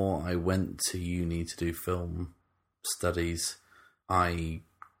 Before I went to uni to do film studies, I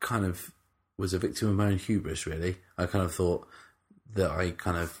kind of was a victim of my own hubris, really. I kind of thought that I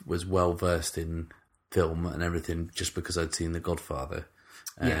kind of was well versed in film and everything just because I'd seen The Godfather.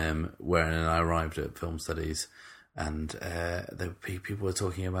 When I arrived at film studies, and people were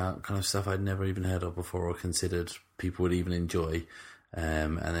talking about kind of stuff I'd never even heard of before or considered people would even enjoy.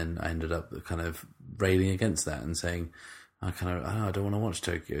 And then I ended up kind of railing against that and saying, I don't want to watch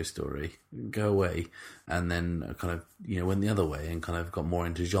Tokyo Story, go away. And then I kind of, went the other way and kind of got more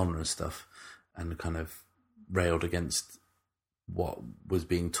into genre stuff and kind of railed against what was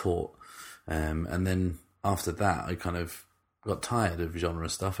being taught. And then after that, I kind of got tired of genre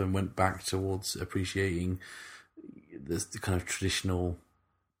stuff and went back towards appreciating the kind of traditional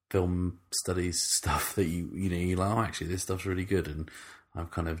film studies stuff that you're like, oh, actually, this stuff's really good. And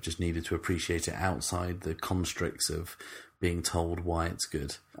I've kind of just needed to appreciate it outside the constricts of being told why it's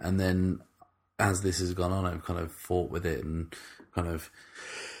good. And then as this has gone on, I've kind of fought with it and kind of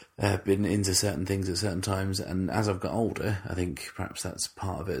been into certain things at certain times. And as I've got older, I think perhaps that's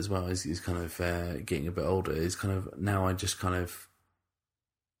part of it as well, is kind of getting a bit older, is kind of now I just kind of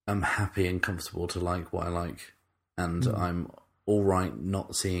am happy and comfortable to like what I like. And I'm all right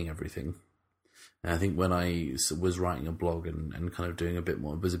not seeing everything. And I think when I was writing a blog and kind of doing a bit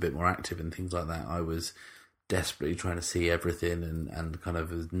more active and things like that, I was desperately trying to see everything and kind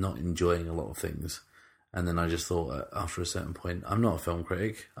of not enjoying a lot of things. And then I just thought, after a certain point, I'm not a film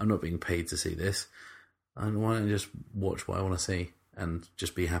critic. I'm not being paid to see this. And why don't I just watch what I want to see and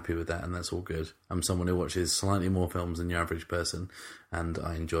just be happy with that? And that's all good. I'm someone who watches slightly more films than your average person, and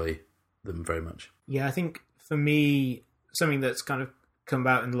I enjoy them very much. Yeah, I think for me, something that's kind of come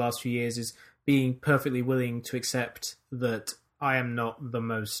about in the last few years is being perfectly willing to accept that I am not the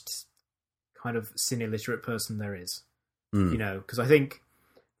most kind of cine-literate person there is. Because I think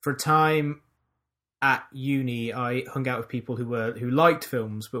for a time at uni, I hung out with people who liked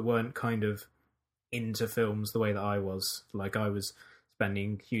films but weren't kind of into films the way that I was. Like, I was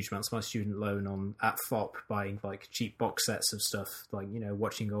spending huge amounts of my student loan at FOP buying cheap box sets of stuff,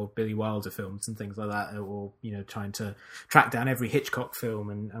 watching old Billy Wilder films and things like that, or trying to track down every Hitchcock film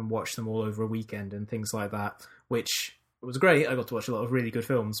and watch them all over a weekend and things like that, which was great. I got to watch a lot of really good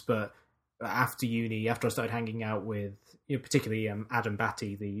films, but after uni, after I started hanging out with particularly Adam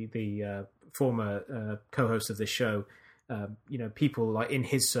Batty, the former co-host of this show, people in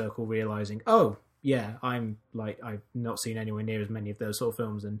his circle realizing, oh yeah, I've not seen anywhere near as many of those sort of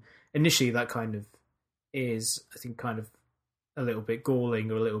films. And initially that kind of is, I think, kind of a little bit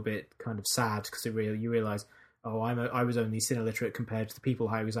galling or a little bit kind of sad, because you realise, oh, I was only cine-literate compared to the people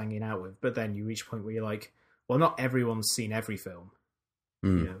I was hanging out with. But then you reach a point where you're like, well, not everyone's seen every film.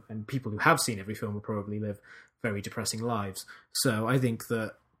 And people who have seen every film will probably live very depressing lives. So I think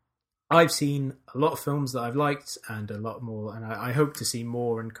that I've seen a lot of films that I've liked and a lot more, and I hope to see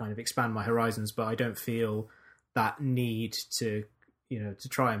more and kind of expand my horizons, but I don't feel that need to, to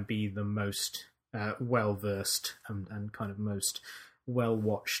try and be the most well versed and kind of most well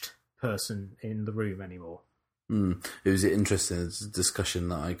watched person in the room anymore. It was interesting. It's a discussion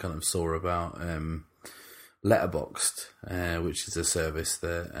that I kind of saw about Letterboxd, which is a service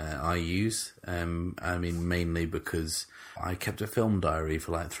that I use. I mean, mainly because I kept a film diary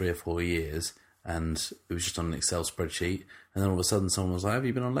for like 3 or 4 years, and it was just on an Excel spreadsheet. And then all of a sudden someone was like, have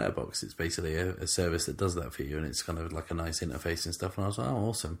you been on Letterboxd? It's basically a service that does that for you, and it's kind of like a nice interface and stuff. And I was like, oh,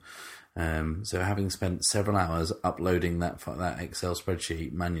 awesome. So having spent several hours uploading that Excel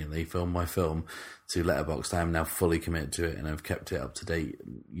spreadsheet manually, film by film, to Letterboxd, I am now fully committed to it, and I've kept it up to date,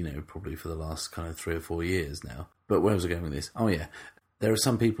 probably for the last kind of 3 or 4 years now. But where was I going with this? Oh yeah, there are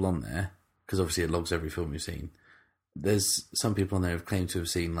some people on there, because obviously it logs every film you've seen. There's some people on there who've claimed to have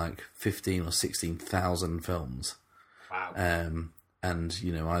seen like 15 or 16,000 films. Wow. And,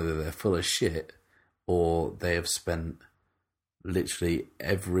 either they're full of shit, or they have spent literally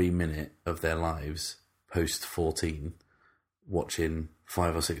every minute of their lives post 14 watching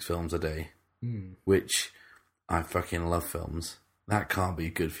 5 or 6 films a day, which I fucking love films. That can't be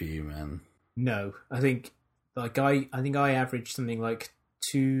good for you, man. No, I think I average something like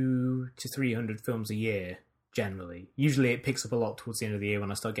 200 to 300 films a year generally. Usually it picks up a lot towards the end of the year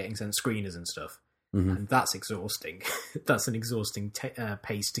when I start getting sent screeners and stuff. Mm-hmm. And that's exhausting. That's an exhausting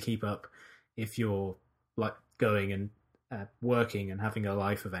pace to keep up if you're like going and working and having a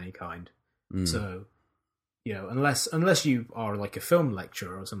life of any kind. So, unless you are like a film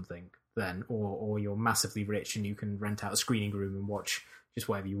lecturer or something, then or you're massively rich and you can rent out a screening room and watch just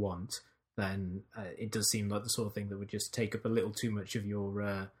whatever you want, then it does seem like the sort of thing that would just take up a little too much of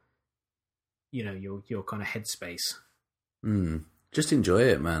your your kind of headspace. Just enjoy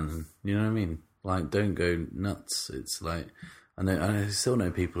it, man. You know what I mean? Like, don't go nuts. It's like, I still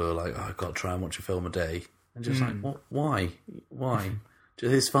know people who are like, oh, I've got to try and watch a film a day. And just like, what? Why?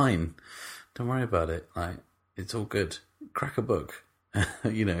 It's fine. Don't worry about it. Like, it's all good. Crack a book.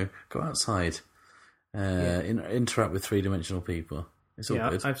 Go outside. Interact with 3-dimensional people. It's all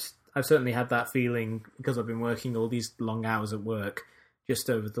good. I've certainly had that feeling because I've been working all these long hours at work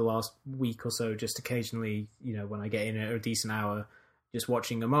just over the last week or so, just occasionally, when I get in at a decent hour, just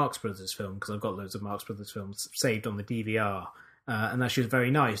watching a Marx Brothers film, because I've got loads of Marx Brothers films saved on the DVR. And that's just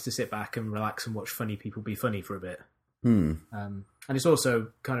very nice to sit back and relax and watch funny people be funny for a bit. And it's also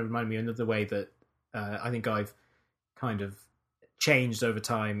kind of reminded me of another way that I think I've kind of changed over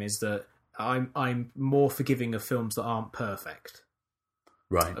time is that I'm more forgiving of films that aren't perfect.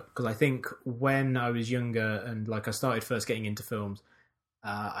 Right. Because I think when I was younger and like I started first getting into films,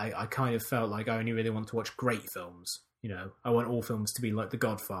 I kind of felt like I only really want to watch great films. I want all films to be like The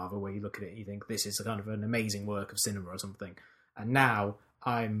Godfather, where you look at it and you think this is a kind of an amazing work of cinema or something. And now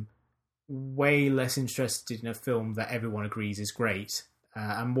I'm way less interested in a film that everyone agrees is great.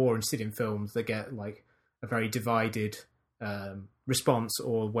 I'm more interested in films that get like a very divided response,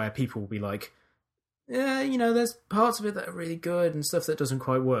 or where people will be like, there's parts of it that are really good and stuff that doesn't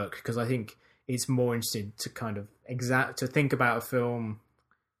quite work. Because I think it's more interesting to kind of to think about a film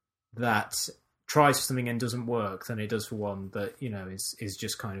that tries for something and doesn't work than it does for one that is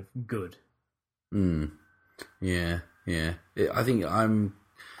just kind of good. Yeah. I think I'm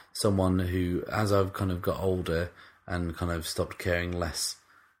someone who, as I've kind of got older and kind of stopped caring less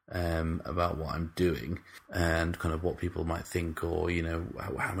about what I'm doing and kind of what people might think, or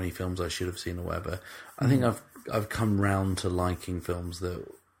how many films I should have seen or whatever, I think I've come round to liking films that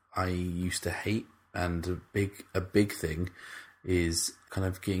I used to hate. And a big thing is kind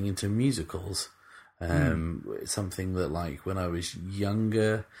of getting into musicals. Something that, like, when I was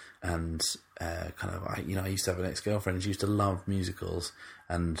younger and I used to have an ex-girlfriend, and she used to love musicals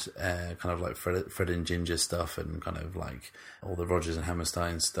and kind of like Fred and Ginger stuff, and kind of like all the Rodgers and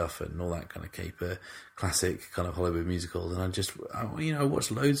Hammerstein stuff and all that kind of caper, classic kind of Hollywood musicals. And I watched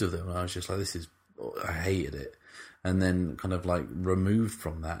loads of them, and I was just like, I hated it. And then kind of like removed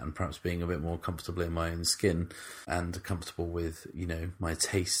from that, and perhaps being a bit more comfortable in my own skin and comfortable with, my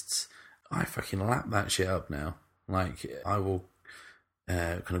tastes, I fucking lap that shit up now. Like, I will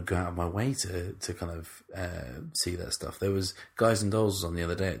kind of go out of my way to kind of see that stuff. There was Guys and Dolls on the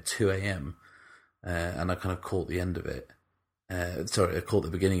other day at 2 a.m. And I kind of caught the end of it. I caught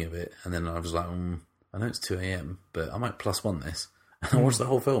the beginning of it, and then I was like, I know it's 2 a.m, but I might +1 this. And I watched the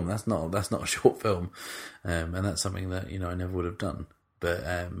whole film. That's not a short film, and that's something that I never would have done. But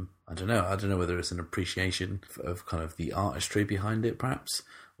I don't know. I don't know whether it's an appreciation of kind of the artistry behind it, perhaps,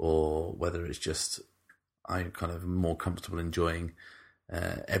 or whether it's just I'm kind of more comfortable enjoying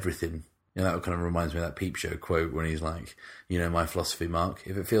everything You know, that kind of reminds me of that Peep Show quote when he's like, you know, my philosophy, Mark,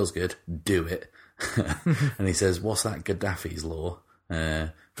 if it feels good, do it. And he says, what's that Gaddafi's law?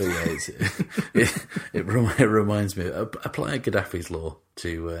 But yeah, it reminds me, apply Gaddafi's law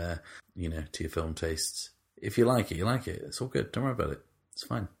to, you know, to your film tastes. If you like it, you like it. It's all good. Don't worry about it. It's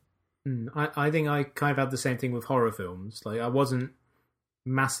fine. I think I kind of had the same thing with horror films. Like, I wasn't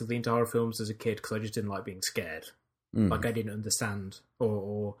massively into horror films as a kid because I just didn't like being scared. Like, I didn't understand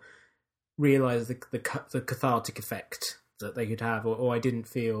or realize the cathartic effect that they could have, or I didn't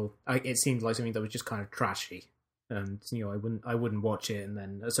feel it seemed like something that was just kind of trashy, and you know, I wouldn't watch it. And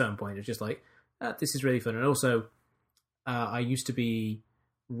then at a certain point, it's just like, this is really fun. And also, I used to be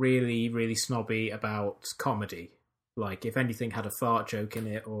really, really snobby about comedy. Like, if anything had a fart joke in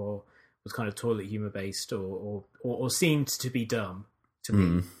it, or was kind of toilet humor based, or seemed to be dumb to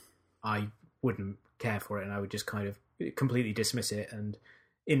me, I wouldn't care for it, and I would just kind of completely dismiss it. And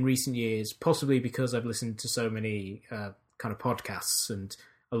in recent years, possibly because I've listened to so many kind of podcasts, and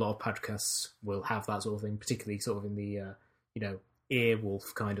a lot of podcasts will have that sort of thing, particularly sort of in the you know,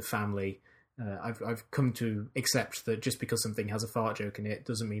 Earwolf kind of family. I've come to accept that just because something has a fart joke in it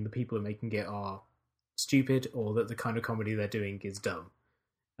doesn't mean the people who are making it are stupid, or that the kind of comedy they're doing is dumb.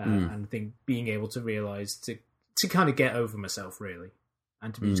 And I think being able to realise to kind of get over myself, really,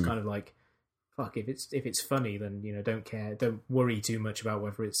 and to be just kind of like, fuck, if it's funny, then, you know, don't worry too much about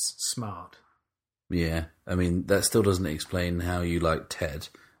whether it's smart. Yeah, I mean, that still doesn't explain how you like Ted,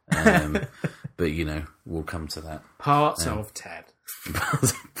 but you know, we'll come to that. Parts of Ted.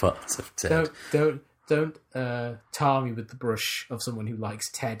 Parts of Ted. Don't tar me with the brush of someone who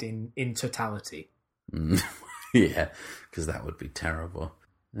likes Ted in totality. Yeah, because that would be terrible.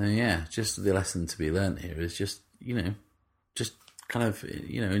 Yeah, just the lesson to be learnt here is just, you know, just kind of,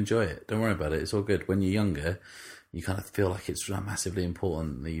 you know, enjoy it. Don't worry about it. It's all good. When you're younger, you kind of feel like it's massively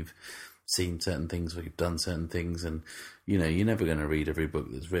important that you've seen certain things or you've done certain things, and, you know, you're never going to read every book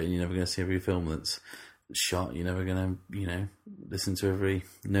that's written. You're never going to see every film that's shot. You're never going to, you know, listen to every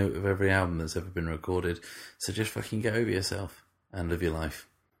note of every album that's ever been recorded. So just fucking get over yourself and live your life.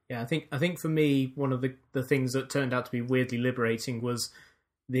 Yeah, I think for me, one of the things that turned out to be weirdly liberating was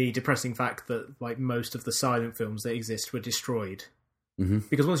the depressing fact that, like, most of the silent films that exist were destroyed.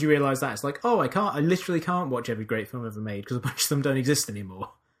 Because once you realise that, it's like, oh, I literally can't watch every great film ever made because a bunch of them don't exist anymore.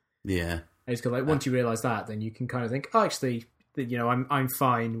 Yeah. And it's like, once you realise that, then you can kind of think, oh, actually, you know, I'm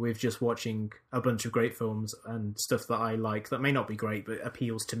fine with just watching a bunch of great films and stuff that I like that may not be great but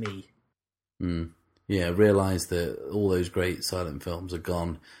appeals to me. Yeah, realise that all those great silent films are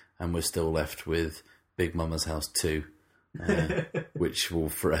gone and we're still left with Big Mama's House 2. Which will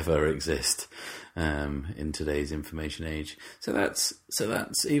forever exist in today's information age. So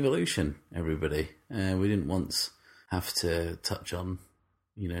that's evolution, everybody. We didn't once have to touch on,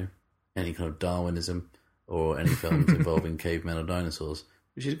 you know, any kind of Darwinism or any films involving cavemen or dinosaurs,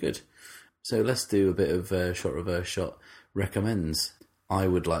 which is good. So let's do a bit of shot reverse shot recommends. I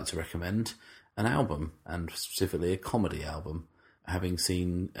would like to recommend an album, and specifically a comedy album, having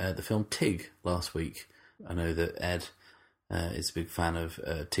seen the film Tig last week. I know that Ed is a big fan of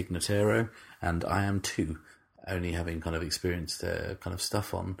Tig Notaro, and I am too, only having kind of experienced kind of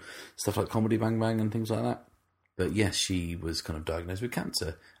stuff like Comedy Bang Bang and things like that. But yes, she was kind of diagnosed with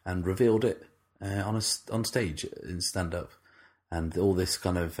cancer and revealed it on stage in stand-up. And all this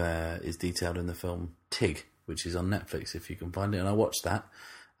kind of is detailed in the film Tig, which is on Netflix if you can find it. And I watched that,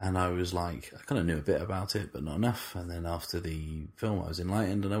 and I was like, I kind of knew a bit about it, but not enough. And then after the film, I was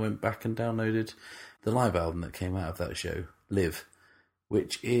enlightened, and I went back and downloaded the live album that came out of that show, Live,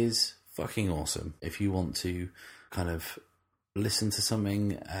 which is fucking awesome. If you want to kind of listen to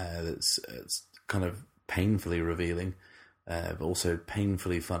something that's kind of painfully revealing, but also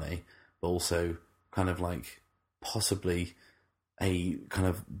painfully funny, but also kind of like possibly a kind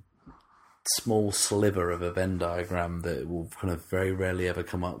of small sliver of a Venn diagram that will kind of very rarely ever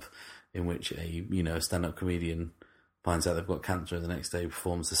come up, in which a stand-up comedian finds out they've got cancer and the next day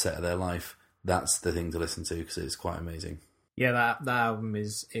performs the set of their life. That's the thing to listen to because it's quite amazing. Yeah, that album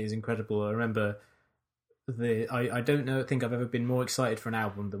is incredible. I remember I don't think I've ever been more excited for an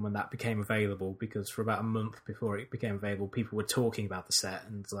album than when that became available, because for about a month before it became available, people were talking about the set,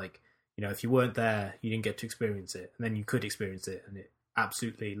 and it's like, you know, if you weren't there, you didn't get to experience it, and then you could experience it, and it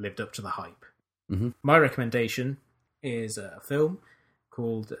absolutely lived up to the hype. Mm-hmm. My recommendation is a film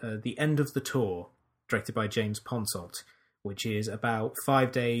called The End of the Tour, directed by James Ponsoldt, which is about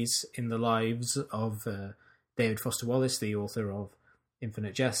 5 days in the lives of David Foster Wallace, the author of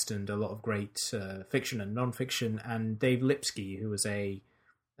Infinite Jest and a lot of great fiction and non-fiction, and Dave Lipsky, who was a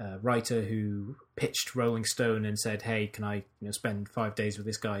writer who pitched Rolling Stone and said, "Hey, can I spend 5 days with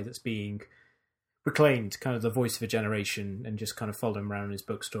this guy that's being proclaimed kind of the voice of a generation," and just kind of follow him around in his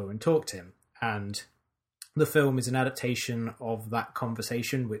bookstore and talk to him. And the film is an adaptation of that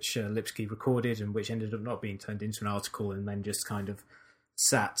conversation, which Lipsky recorded and which ended up not being turned into an article and then just kind of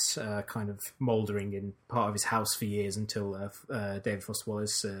sat kind of mouldering in part of his house for years until David Foster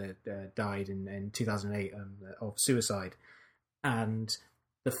Wallace died in 2008 of suicide. And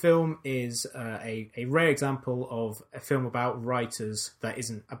the film is a rare example of a film about writers that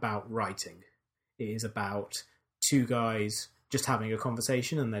isn't about writing. It is about two guys just having a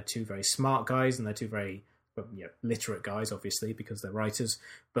conversation, and they're two very smart guys, and they're two very literate guys, obviously, because they're writers,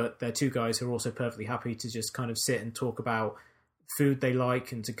 but they're two guys who are also perfectly happy to just kind of sit and talk about food they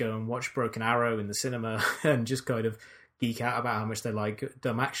like and to go and watch Broken Arrow in the cinema and just kind of geek out about how much they like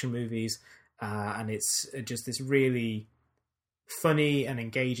dumb action movies. And it's just this really funny and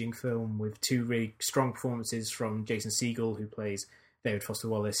engaging film with two really strong performances from Jason Segel, who plays David Foster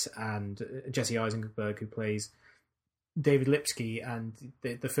Wallace, and Jesse Eisenberg, who plays David Lipsky. And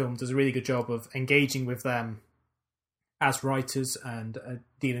the film does a really good job of engaging with them as writers and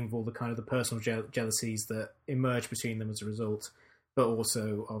dealing with all the kind of the personal jealousies that emerge between them as a result, but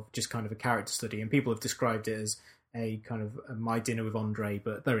also of just kind of a character study. And people have described it as a kind of a My Dinner with Andre,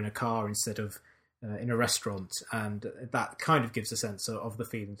 but they're in a car instead of in a restaurant, and that kind of gives a sense of the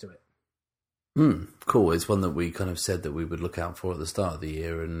feeling to it. Cool. It's one that we kind of said that we would look out for at the start of the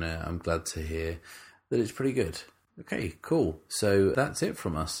year, and I'm glad to hear that it's pretty good. Okay, cool. So that's it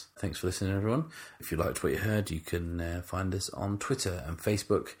from us. Thanks for listening, everyone. If you liked what you heard, you can find us on Twitter and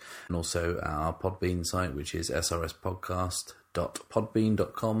Facebook, and also our Podbean site, which is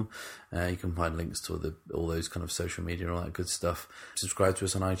srspodcast.podbean.com. You can find links to all those kind of social media and all that good stuff. Subscribe to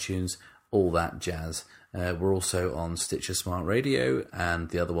us on iTunes, all that jazz. We're also on Stitcher Smart Radio, and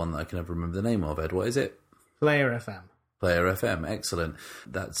the other one that I can never remember the name of, Ed, what is it? Player FM. Player FM, excellent.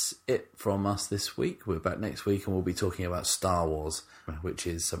 That's it from us this week. We're back next week, and we'll be talking about Star Wars, which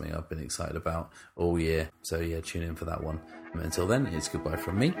is something I've been excited about all year. So yeah, tune in for that one. And until then, it's goodbye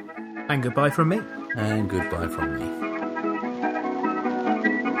from me. And goodbye from me. And goodbye from me.